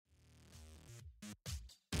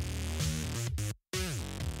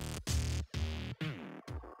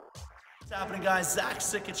What's happening, guys? Zach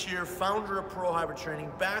Sikich here, founder of ProHybrid Training,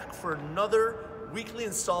 back for another weekly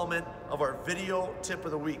installment of our video tip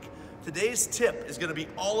of the week. Today's tip is going to be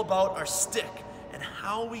all about our stick and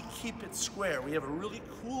how we keep it square. We have a really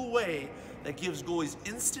cool way that gives goalies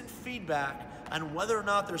instant feedback on whether or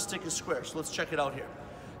not their stick is square. So let's check it out here.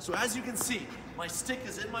 So as you can see, my stick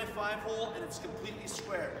is in my 5-hole and it's completely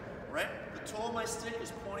square, right? The toe of my stick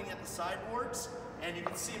is pointing at the sideboards, and you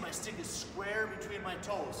can see my stick is square between my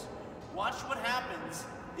toes. Watch what happens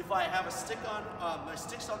if I have a stick on, my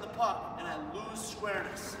stick's on the puck and I lose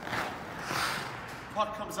squareness.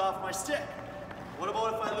 Puck comes off my stick. What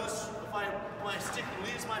about if my stick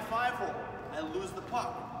leaves my 5-hole? I lose the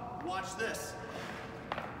puck. Watch this.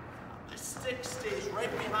 My stick stays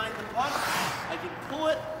right behind the puck. I can pull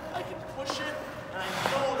it, I can push it, and I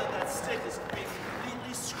know that that stick is being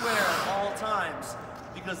completely square at all times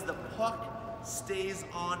because the puck stays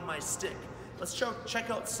on my stick. Let's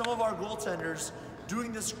check out some of our goaltenders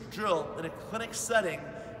doing this drill in a clinic setting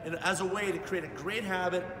and as a way to create a great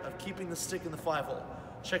habit of keeping the stick in the 5-hole.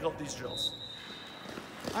 Check out these drills.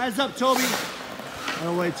 Eyes up, Toby. Right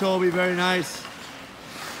away, Toby. Very nice.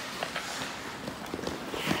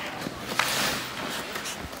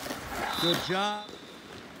 Good job.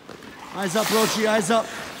 Eyes up, Rochi. Eyes up.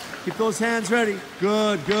 Keep those hands ready.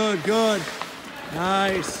 Good, good, good.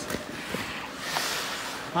 Nice.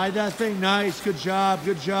 Hide that thing. Nice. Good job.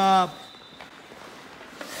 Good job.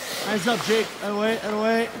 Eyes up, Jake. That away. That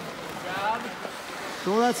away. Good job.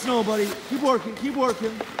 Throw that snow, buddy. Keep working. Keep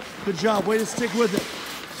working. Good job. Way to stick with it.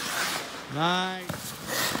 Nice.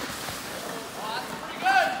 Oh, that's pretty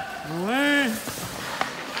good. Away.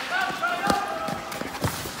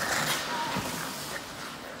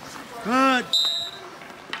 Good.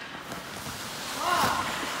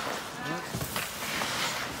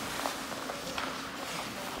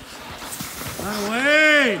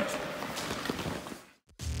 Away.